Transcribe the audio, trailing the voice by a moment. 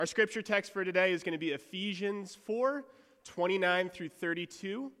Our scripture text for today is going to be Ephesians 4:29 through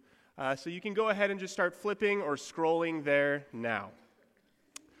 32. So you can go ahead and just start flipping or scrolling there now.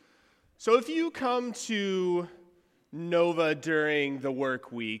 So if you come to Nova during the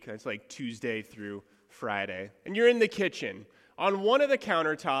work week, that's like Tuesday through Friday, and you're in the kitchen, on one of the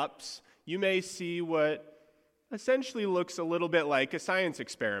countertops, you may see what essentially looks a little bit like a science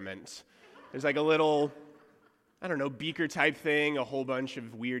experiment. There's like a little, beaker type thing, a whole bunch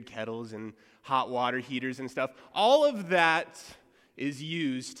of weird kettles and hot water heaters and stuff. All of that is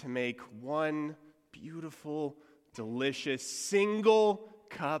used to make one beautiful, delicious, single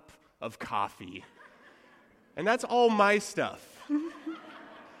cup of coffee. And that's all my stuff.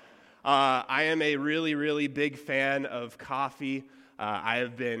 I am a really, really big fan of coffee. I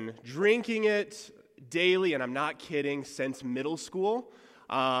have been drinking it daily, and I'm not kidding, since middle school.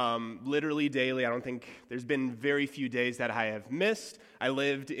 Literally daily. I don't think there's been very few days that I have missed. I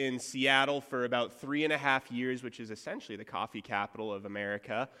lived in Seattle for about 3.5 years, which is essentially the coffee capital of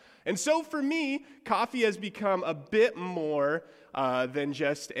America. And so for me, coffee has become a bit more than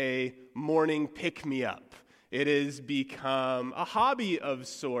just a morning pick-me-up. It has become a hobby of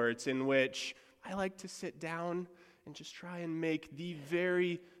sorts in which I like to sit down and just try and make the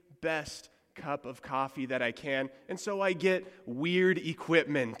very best cup of coffee that I can. And so I get weird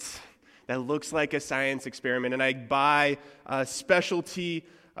equipment that looks like a science experiment, and I buy specialty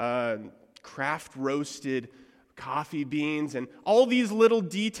craft roasted coffee beans, and all these little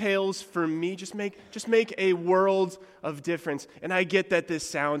details for me just make a world of difference. And I get that this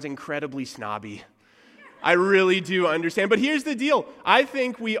sounds incredibly snobby. I really do understand. But here's the deal. I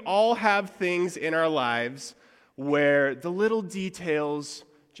think we all have things in our lives where the little details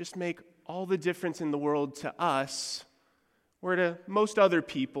just make all the difference in the world to us, where to most other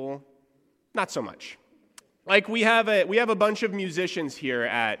people, not so much. Like we have a bunch of musicians here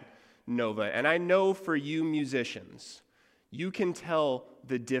at Nova, and I know for you musicians, you can tell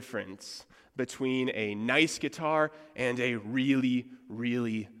the difference between a nice guitar and a really,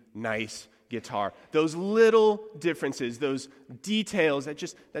 really nice guitar. Those little differences, those details that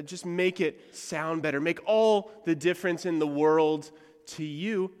just make it sound better, make all the difference in the world to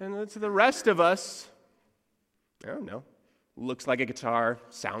you, and to the rest of us. I don't know. Looks like a guitar,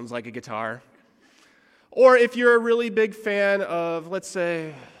 sounds like a guitar. Or if you're a really big fan of, let's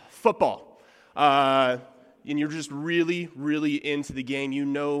say, football, and you're just really, really into the game, you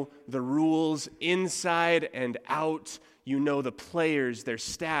know the rules inside and out. You know the players, their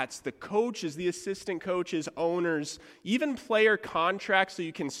stats, the coaches, the assistant coaches, owners, even player contracts, so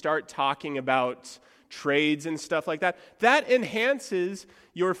you can start talking about trades and stuff like that. That enhances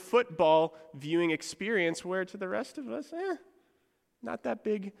your football viewing experience, where to the rest of us, not that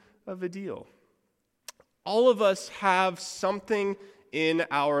big of a deal. All of us have something in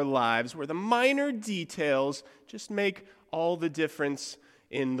our lives where the minor details just make all the difference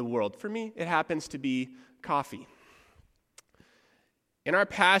in the world. For me, it happens to be coffee. In our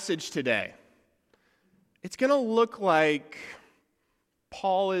passage today, it's going to look like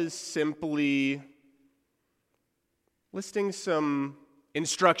Paul is simply listing some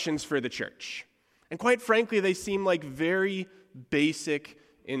instructions for the church. And quite frankly, they seem like very basic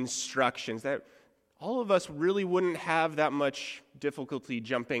instructions that all of us really wouldn't have that much difficulty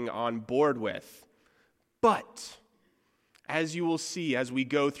jumping on board with. But, as you will see as we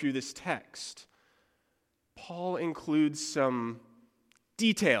go through this text, Paul includes some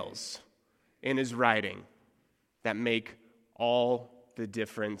details in his writing that make all the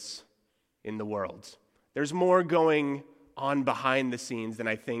difference in the world. There's more going on behind the scenes than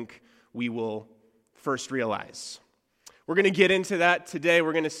I think we will first realize. We're going to get into that today.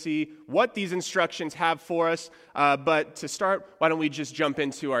 We're going to see what these instructions have for us. But to start, why don't we just jump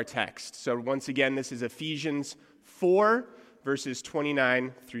into our text? So once again, this is Ephesians 4, verses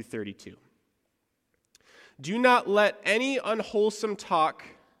 29 through 32. Do not let any unwholesome talk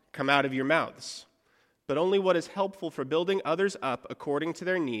come out of your mouths, but only what is helpful for building others up according to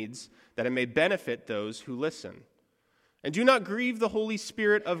their needs, that it may benefit those who listen. And do not grieve the Holy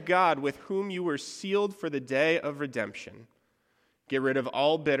Spirit of God, with whom you were sealed for the day of redemption. Get rid of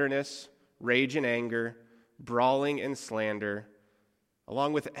all bitterness, rage and anger, brawling and slander,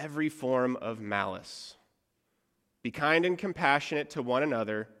 along with every form of malice. Be kind and compassionate to one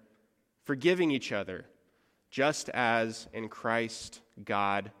another, forgiving each other, just as in Christ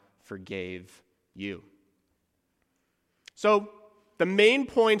God forgave you. So, the main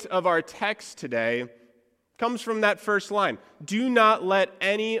point of our text today comes from that first line. Do not let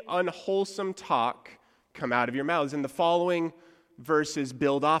any unwholesome talk come out of your mouths. And the following verses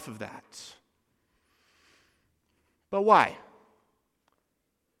build off of that. But why?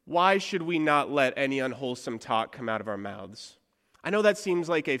 why should we not let any unwholesome talk come out of our mouths? I know that seems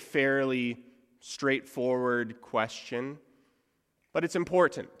like a fairly straightforward question, but it's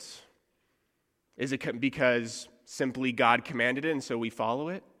important. Is it because simply God commanded it and so we follow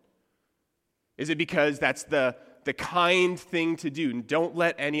it? Is it because that's the kind thing to do? Don't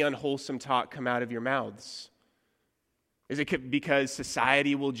let any unwholesome talk come out of your mouths. Is it because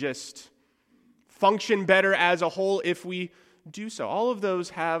society will just function better as a whole if we do so? All of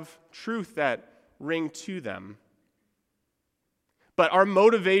those have truth that ring to them. But our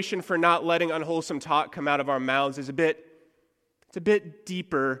motivation for not letting unwholesome talk come out of our mouths is a bit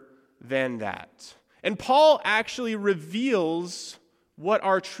deeper than that. And Paul actually reveals what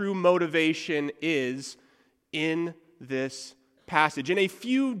our true motivation is in this passage in a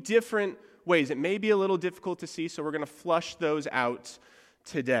few different ways. It may be a little difficult to see, so we're going to flush those out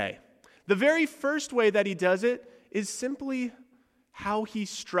today. The very first way that he does it is simply how he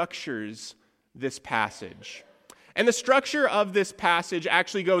structures this passage. And the structure of this passage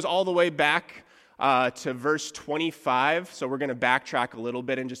actually goes all the way back to verse 25. So we're going to backtrack a little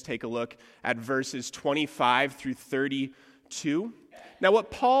bit and just take a look at verses 25 through 32. Now,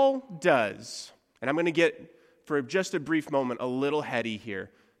 what Paul does, and I'm going to get, for just a brief moment, a little heady here.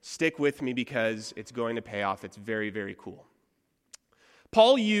 Stick with me because it's going to pay off. It's very, very cool.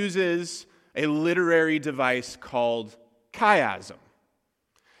 Paul uses a literary device called chiasm.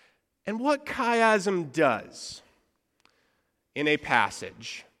 And what chiasm does in a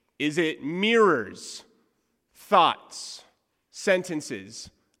passage is it mirrors thoughts, sentences,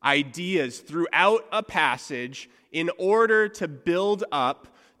 ideas throughout a passage in order to build up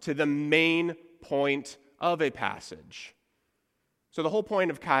to the main point of a passage. So the whole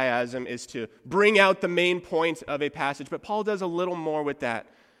point of chiasm is to bring out the main point of a passage, but Paul does a little more with that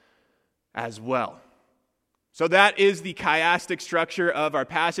as well. So that is the chiastic structure of our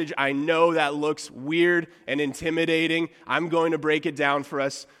passage. I know that looks weird and intimidating. I'm going to break it down for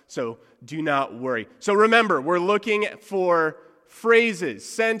us, so do not worry. So remember, we're looking for phrases,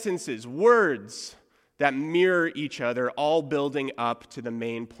 sentences, words that mirror each other, all building up to the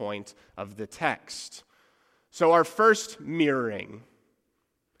main point of the text. So our first mirroring.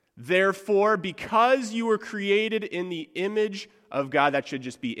 Therefore, because you were created in the image of God, that should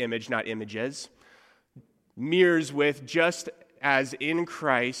just be image, not images, mirrors with, just as in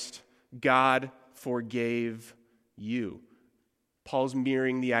Christ, God forgave you. Paul's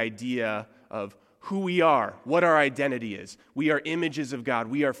mirroring the idea of who we are, what our identity is. We are images of God.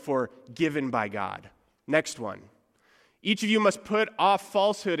 We are forgiven by God. Next one. Each of you must put off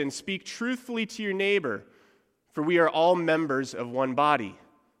falsehood and speak truthfully to your neighbor, for we are all members of one body.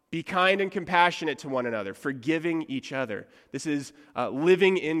 Be kind and compassionate to one another, forgiving each other. This is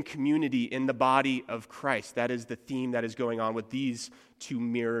living in community in the body of Christ. That is the theme that is going on with these two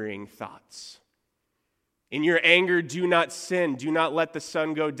mirroring thoughts. In your anger, do not sin. Do not let the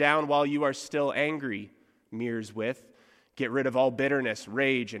sun go down while you are still angry. Mirrors with. Get rid of all bitterness,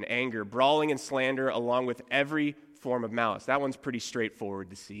 rage, and anger, brawling and slander, along with every form of malice. That one's pretty straightforward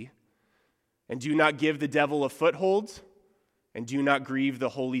to see. And do not give the devil a foothold, and do not grieve the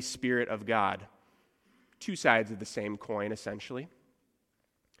Holy Spirit of God. Two sides of the same coin, essentially.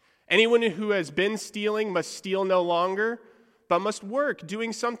 Anyone who has been stealing must steal no longer, but must work,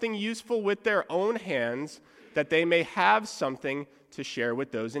 doing something useful with their own hands, that they may have something to share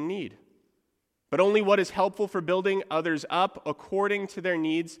with those in need. But only what is helpful for building others up according to their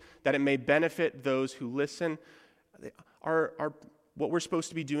needs, that it may benefit those who listen. What we're supposed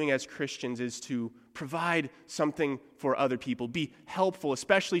to be doing as Christians is to provide something for other people, be helpful,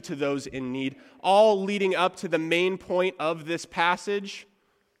 especially to those in need, all leading up to the main point of this passage.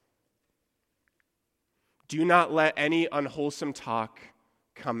 Do not let any unwholesome talk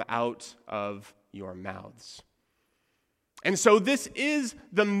come out of your mouths. And so this is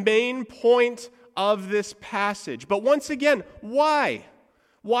the main point of this passage. But once again, why?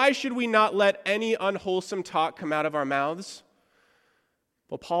 Why should we not let any unwholesome talk come out of our mouths?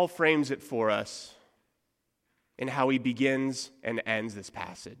 Well, Paul frames it for us in how he begins and ends this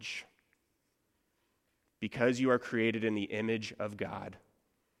passage. Because you are created in the image of God,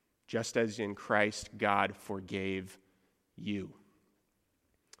 just as in Christ God forgave you.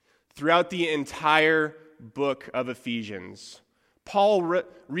 Throughout the entire book of Ephesians, Paul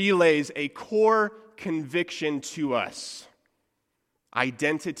relays a core conviction to us.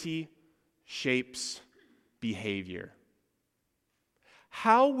 Identity shapes behavior.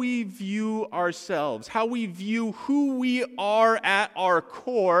 How we view ourselves, how we view who we are at our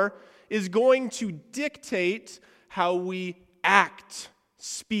core, is going to dictate how we act,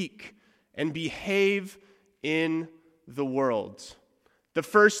 speak, and behave in the world. The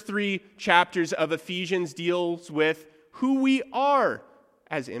first 3 chapters of Ephesians deals with who we are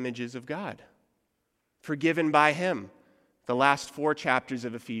as images of God, forgiven by him. The last 4 chapters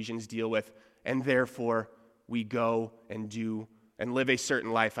of Ephesians deal with, and therefore we go and do and live a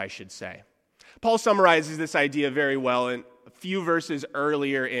certain life, I should say. Paul summarizes this idea very well in a few verses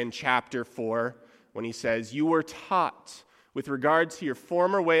earlier in chapter 4 when he says, "You were taught with regard to your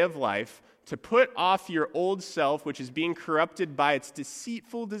former way of life to put off your old self, which is being corrupted by its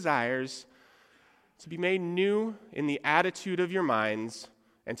deceitful desires, to be made new in the attitude of your minds,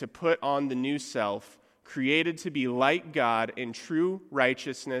 and to put on the new self, created to be like God in true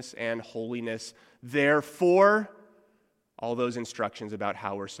righteousness and holiness." Therefore, all those instructions about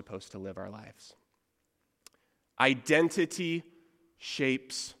how we're supposed to live our lives. Identity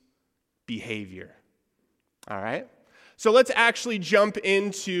shapes behavior. All right? So let's actually jump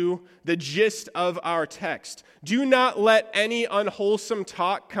into the gist of our text. Do not let any unwholesome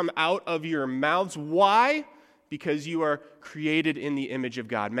talk come out of your mouths. Why? Because you are created in the image of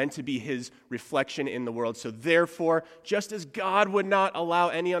God, meant to be his reflection in the world. So therefore, just as God would not allow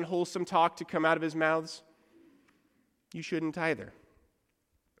any unwholesome talk to come out of his mouths, you shouldn't either.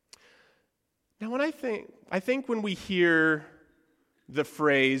 Now, when I think when we hear the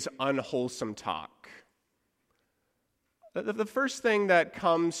phrase unwholesome talk, the first thing that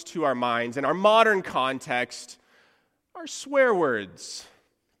comes to our minds in our modern context are swear words,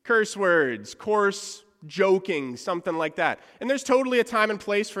 curse words, coarse joking, something like that. And there's totally a time and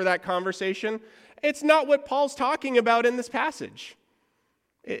place for that conversation. It's not what Paul's talking about in this passage.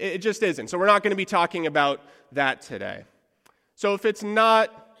 It just isn't. So we're not going to be talking about that today. So if it's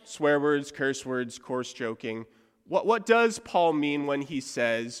not swear words, curse words, coarse joking, what does Paul mean when he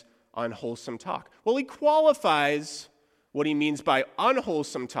says unwholesome talk? Well, he qualifies what he means by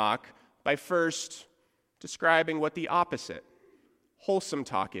unwholesome talk by first describing what the opposite, wholesome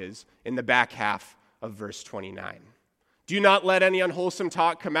talk, is in the back half of verse 29. Do not let any unwholesome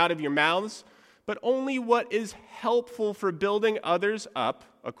talk come out of your mouths, but only what is helpful for building others up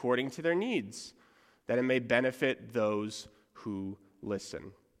according to their needs, that it may benefit those who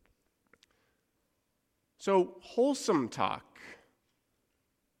listen. So, wholesome talk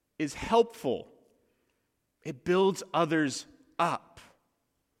is helpful. It builds others up.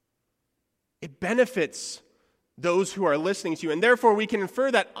 It benefits those who are listening to you, and therefore we can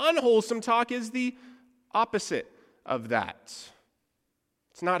infer that unwholesome talk is the opposite of that.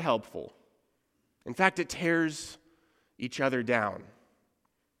 It's not helpful. In fact, it tears each other down.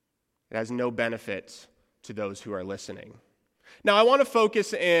 It has no benefit to those who are listening. Now, I want to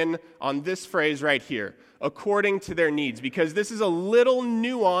focus in on this phrase right here, according to their needs, because this is a little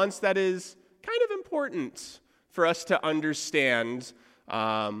nuance that is kind of important for us to understand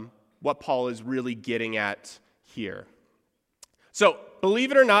what Paul is really getting at here. So,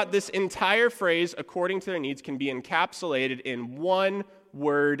 believe it or not, this entire phrase, according to their needs, can be encapsulated in one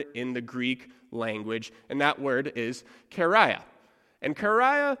word in the Greek language, and that word is charia. And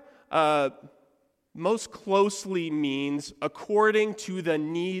charia most closely means according to the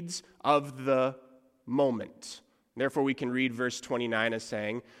needs of the moment. Therefore, we can read verse 29 as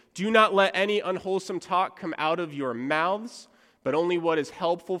saying, "Do not let any unwholesome talk come out of your mouths, but only what is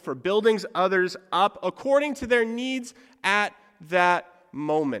helpful for building others up according to their needs at that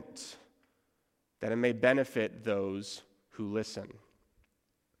moment, that it may benefit those who listen."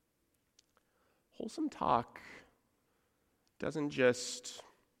 Wholesome talk doesn't just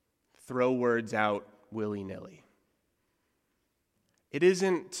throw words out willy-nilly. It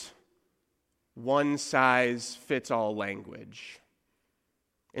isn't one-size-fits-all language.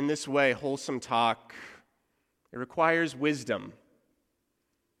 In this way, wholesome talk, it requires wisdom.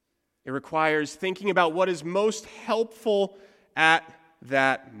 It requires thinking about what is most helpful at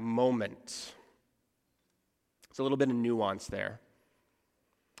that moment. There's a little bit of nuance there.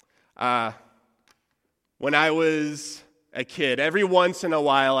 When I was a kid, every once in a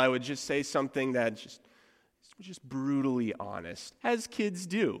while I would just say something that just brutally honest, as kids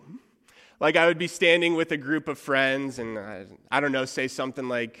do. Like I would be standing with a group of friends and, I don't know, say something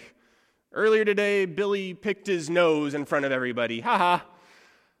like, "Earlier today, Billy picked his nose in front of everybody, haha."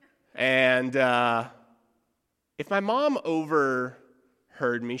 And if my mom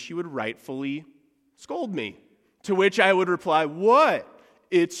overheard me, she would rightfully scold me, to which I would reply, "What?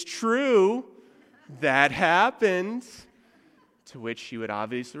 It's true. That happened." To which she would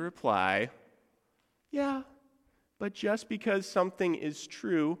obviously reply, "Yeah, but just because something is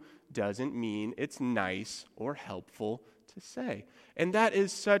true doesn't mean it's nice or helpful to say." And that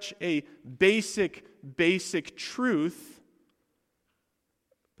is such a basic truth,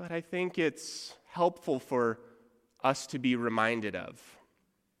 but I think it's helpful for us to be reminded of.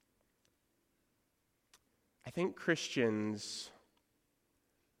 I think Christians,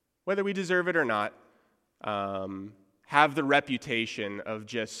 whether we deserve it or not, have the reputation of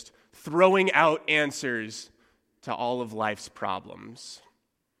just throwing out answers to all of life's problems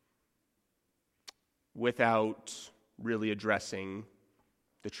without really addressing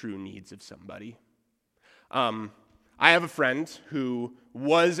the true needs of somebody. I have a friend who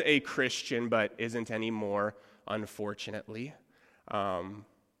was a Christian but isn't anymore, unfortunately.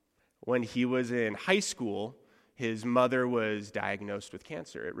 When he was in high school, his mother was diagnosed with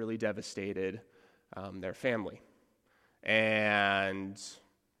cancer. It really devastated their family. And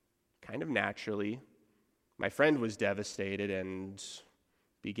kind of naturally, my friend was devastated and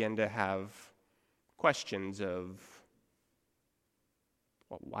began to have questions of,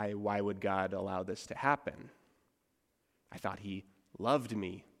 well, why would God allow this to happen? I thought he loved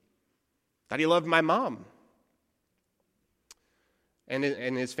me. I thought he loved my mom. And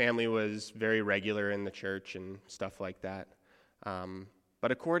his family was very regular in the church and stuff like that.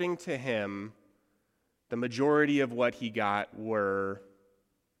 But according to him, the majority of what he got were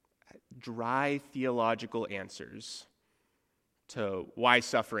dry theological answers to why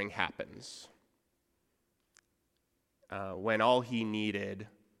suffering happens, when all he needed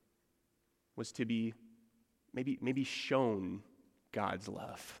was to be maybe shown God's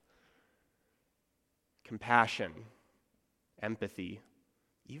love, compassion, empathy,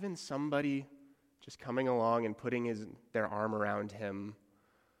 even somebody just coming along and putting their arm around him,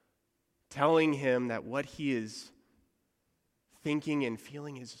 telling him that what he is thinking and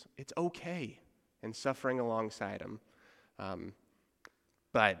feeling it's okay, and suffering alongside him.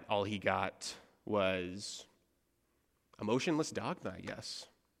 But all he got was emotionless dogma, I guess.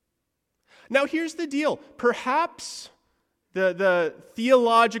 Now here's the deal. Perhaps the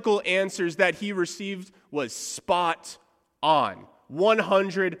theological answers that he received was spot on,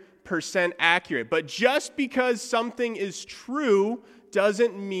 100% accurate. But just because something is true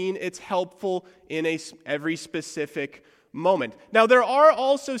doesn't mean it's helpful in every specific moment. Now, there are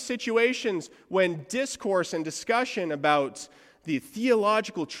also situations when discourse and discussion about the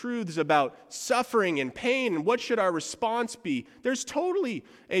theological truths about suffering and pain and what should our response be, there's totally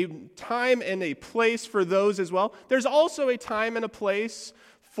a time and a place for those as well. There's also a time and a place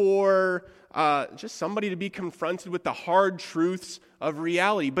for just somebody to be confronted with the hard truths of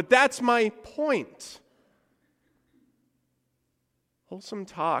reality. But that's my point. Wholesome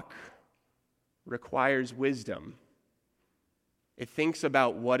talk requires wisdom. It thinks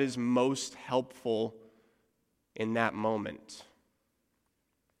about what is most helpful in that moment.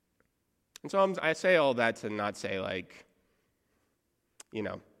 And so I say all that to not say, like,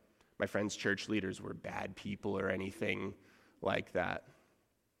 my friend's church leaders were bad people or anything like that.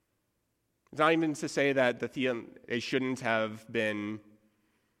 It's not even to say that they shouldn't have been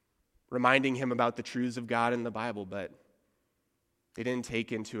reminding him about the truths of God in the Bible, but they didn't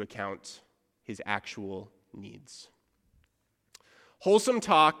take into account his actual needs. Wholesome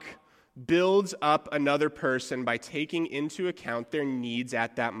talk builds up another person by taking into account their needs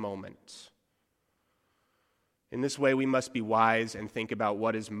at that moment. In this way, we must be wise and think about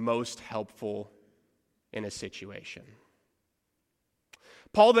what is most helpful in a situation.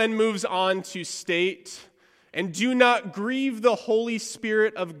 Paul then moves on to state, "And do not grieve the Holy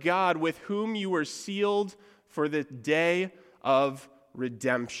Spirit of God, with whom you were sealed for the day of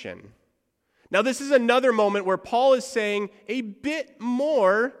redemption." Now, this is another moment where Paul is saying a bit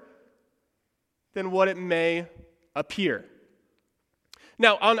more than what it may appear.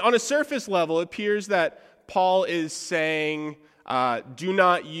 Now, on a surface level, it appears that Paul is saying, do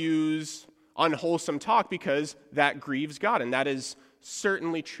not use unwholesome talk because that grieves God, and that is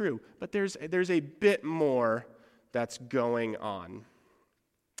certainly true. But there's a bit more that's going on.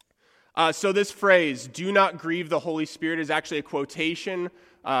 So this phrase, "do not grieve the Holy Spirit," is actually a quotation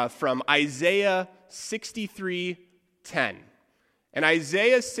from Isaiah 63:10. And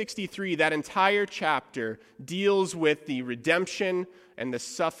Isaiah 63, that entire chapter, deals with the redemption and the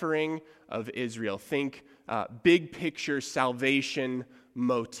suffering of Israel. Think big picture salvation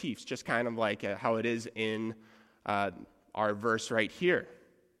motifs, just kind of like how it is in our verse right here.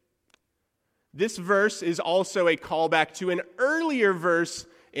 This verse is also a callback to an earlier verse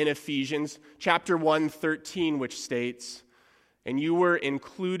in Ephesians, chapter 1:13, which states, "And you were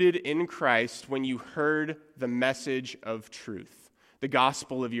included in Christ when you heard the message of truth, the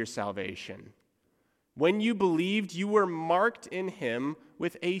gospel of your salvation. When you believed, you were marked in him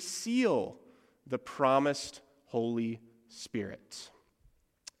with a seal, the promised Holy Spirit."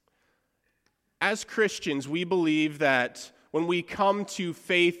 As Christians, we believe that when we come to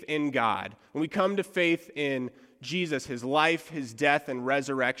faith in God, when we come to faith in Jesus, his life, his death, and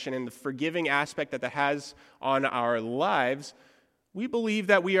resurrection, and the forgiving aspect that has on our lives, we believe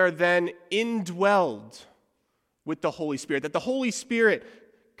that we are then indwelled with the Holy Spirit, that the Holy Spirit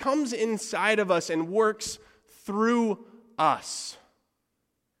comes inside of us and works through us.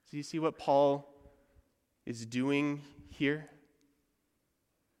 Do you see what Paul is doing here?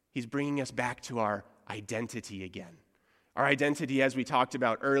 He's bringing us back to our identity again. Our identity, as we talked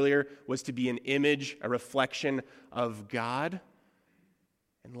about earlier, was to be an image, a reflection of God.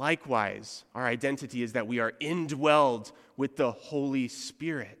 And likewise, our identity is that we are indwelled with the Holy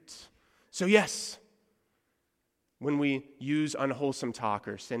Spirit. So yes, when we use unwholesome talk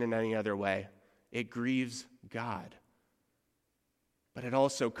or sin in any other way, it grieves God. But it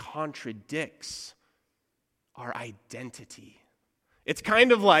also contradicts our identity. It's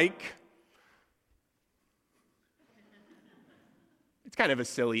kind of like, it's kind of a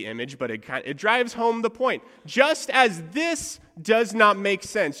silly image, but it drives home the point. Just as this does not make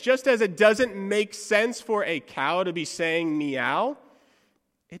sense, just as it doesn't make sense for a cow to be saying meow,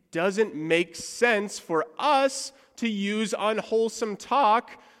 it doesn't make sense for us to use unwholesome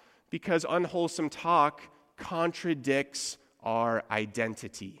talk, because unwholesome talk contradicts our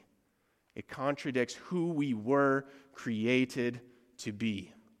identity. It contradicts who we were created to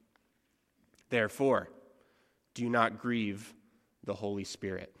be. Therefore, do not grieve the Holy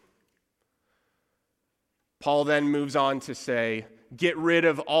Spirit. Paul then moves on to say, get rid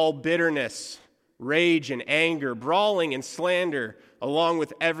of all bitterness, rage and anger, brawling and slander, along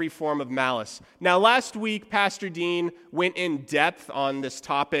with every form of malice. Now, last week, Pastor Dean went in depth on this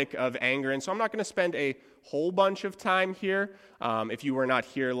topic of anger, and so I'm not going to spend a whole bunch of time here. If you were not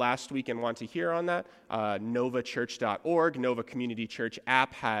here last week and want to hear on that, novachurch.org, Nova Community Church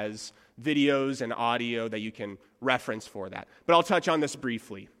app, has videos and audio that you can reference for that. But I'll touch on this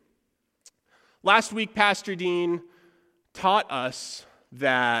briefly. Last week, Pastor Dean taught us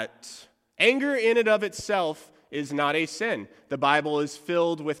that anger in and of itself is not a sin. The Bible is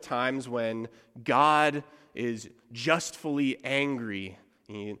filled with times when God is justfully angry.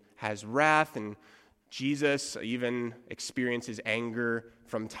 He has wrath, and Jesus even experiences anger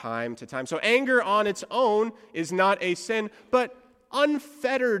from time to time. So anger on its own is not a sin, but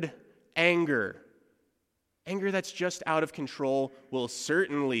unfettered anger that's just out of control, will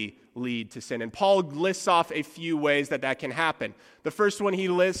certainly lead to sin. And Paul lists off a few ways that can happen. The first one he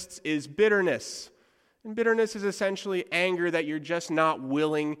lists is bitterness. And bitterness is essentially anger that you're just not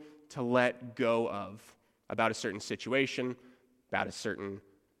willing to let go of about a certain situation, about a certain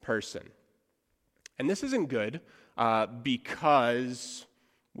person. And this isn't good because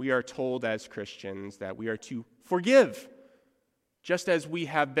we are told as Christians that we are to forgive, just as we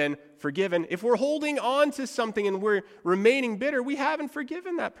have been forgiven. If we're holding on to something and we're remaining bitter, we haven't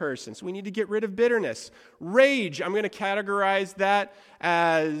forgiven that person. So we need to get rid of bitterness. Rage, I'm going to categorize that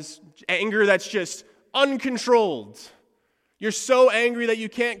as anger that's just uncontrolled. You're so angry that you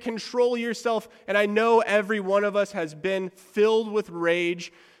can't control yourself. And I know every one of us has been filled with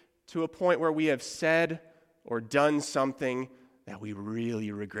rage to a point where we have said or done something that we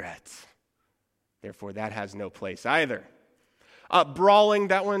really regret. Therefore, that has no place either. Brawling,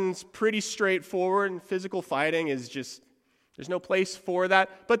 that one's pretty straightforward, and physical fighting is just, there's no place for that.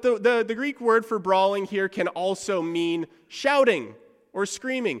 But the Greek word for brawling here can also mean shouting or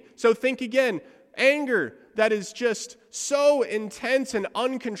screaming. So think again, anger that is just so intense and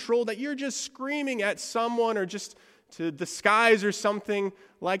uncontrolled that you're just screaming at someone or just to the skies or something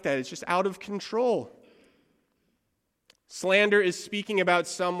like that. It's just out of control. Slander is speaking about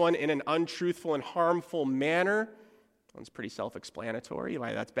someone in an untruthful and harmful manner. That's pretty self-explanatory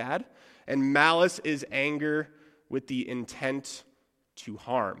why that's bad. And malice is anger with the intent to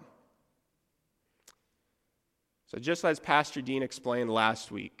harm. So just as Pastor Dean explained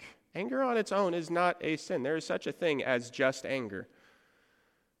last week, anger on its own is not a sin. There is such a thing as just anger.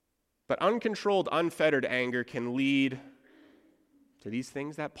 But uncontrolled, unfettered anger can lead to these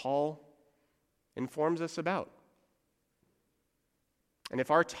things that Paul informs us about. And if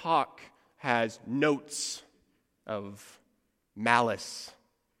our talk has notes of malice,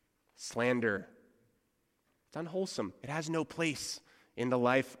 slander, it's unwholesome. It has no place in the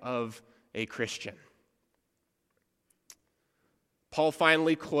life of a Christian. Paul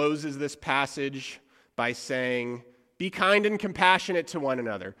finally closes this passage by saying, be kind and compassionate to one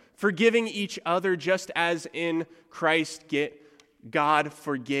another, forgiving each other just as in Christ God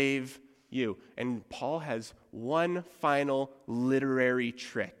forgave you. And Paul has one final literary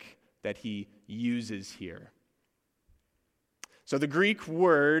trick that he uses here. So the Greek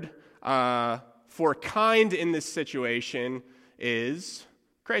word for kind in this situation is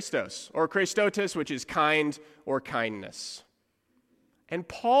Christos, or Christotes, which is kind or kindness. And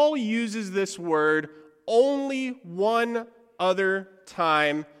Paul uses this word only one other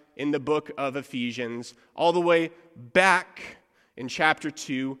time in the book of Ephesians, all the way back in chapter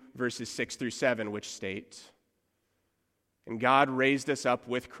 2, verses 6 through 7, which state, "And God raised us up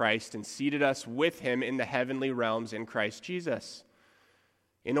with Christ and seated us with him in the heavenly realms in Christ Jesus,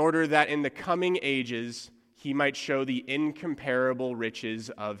 in order that in the coming ages he might show the incomparable riches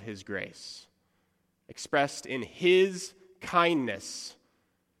of his grace, expressed in his kindness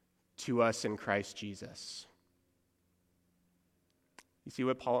to us in Christ Jesus." You see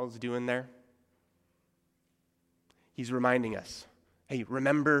what Paul's doing there? He's reminding us, hey,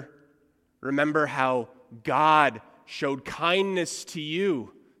 remember how God showed kindness to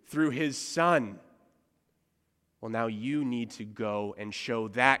you through his Son. Well, now you need to go and show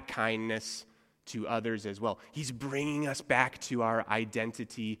that kindness to others as well. He's bringing us back to our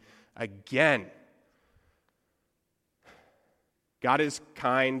identity again. God is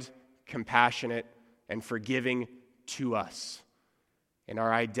kind, compassionate, and forgiving to us. And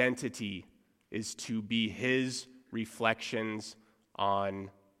our identity is to be his reflections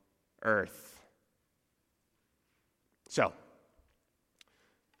on earth. So,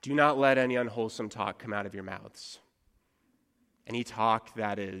 do not let any unwholesome talk come out of your mouths. Any talk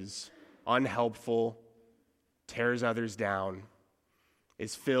that is unhelpful, tears others down,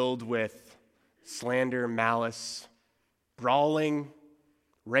 is filled with slander, malice, brawling,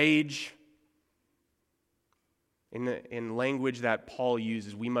 rage. In language that Paul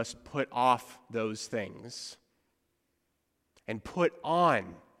uses, we must put off those things and put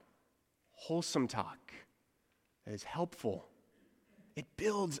on wholesome talk that is helpful. It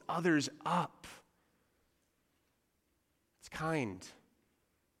builds others up. It's kind.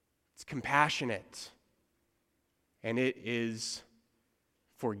 It's compassionate. And it is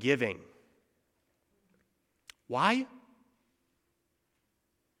forgiving. Why?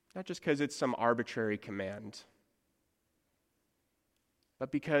 Not just because it's some arbitrary command,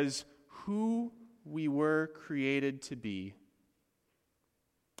 but because who we were created to be,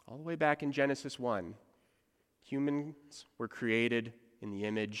 all the way back in Genesis 1, humans were created in the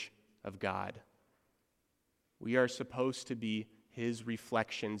image of God. We are supposed to be his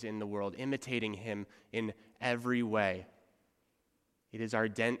reflections in the world, imitating him in every way. It is our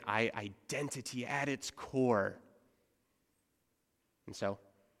identity at its core. And so,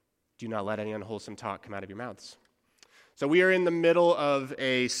 do not let any unwholesome talk come out of your mouths. So we are in the middle of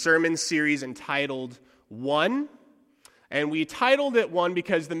a sermon series entitled One. And we titled it One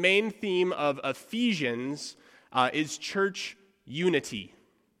because the main theme of Ephesians is church unity.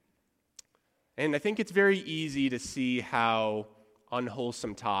 And I think it's very easy to see how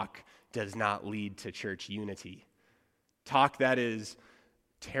unwholesome talk does not lead to church unity. Talk that is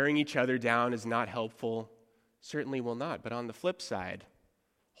tearing each other down is not helpful, certainly will not. But on the flip side,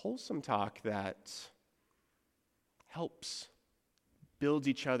 wholesome talk that helps, builds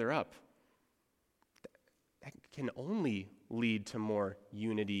each other up, that can only lead to more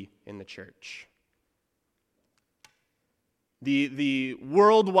unity in the church. The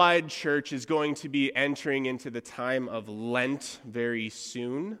worldwide church is going to be entering into the time of Lent very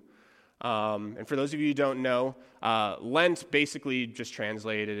soon. And for those of you who don't know, Lent basically just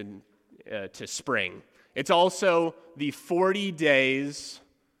translated to spring. It's also the 40 days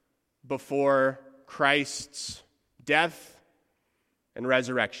before Christ's death and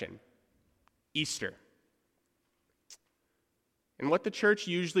resurrection, Easter. And what the church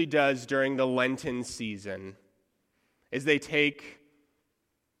usually does during the Lenten season is they take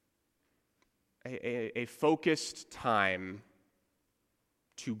a focused time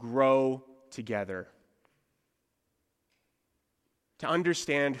to grow together, to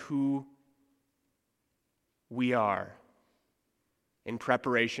understand who we are in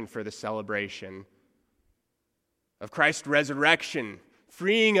preparation for the celebration of Christ's resurrection,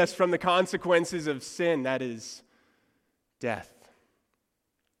 freeing us from the consequences of sin, that is, death.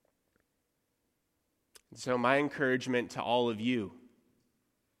 And so my encouragement to all of you,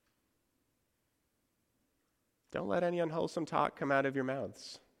 don't let any unwholesome talk come out of your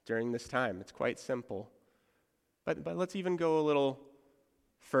mouths during this time. It's quite simple. But let's even go a little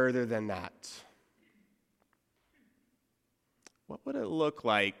further than that. What would it look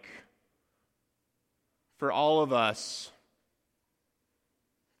like for all of us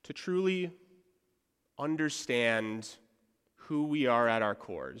to truly understand who we are at our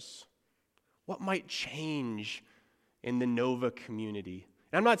cores? What might change in the Nova community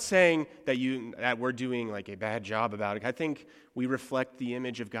And I'm not saying that we're doing like a bad job about it. I think we reflect the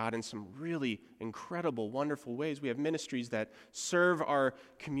image of God in some really incredible, wonderful ways. We have ministries that serve our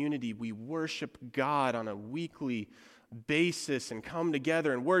community. We worship God on a weekly basis and come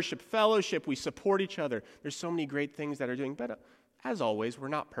together and worship, fellowship. We support each other. There's so many great things that are doing. But as always, we're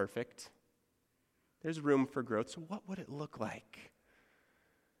not perfect. There's room for growth. So what would it look like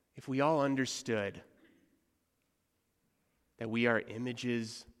if we all understood that we are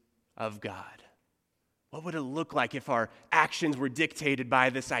images of God? What would it look like if our actions were dictated by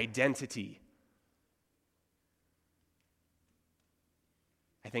this identity?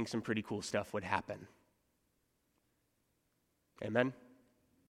 I think some pretty cool stuff would happen. Amen?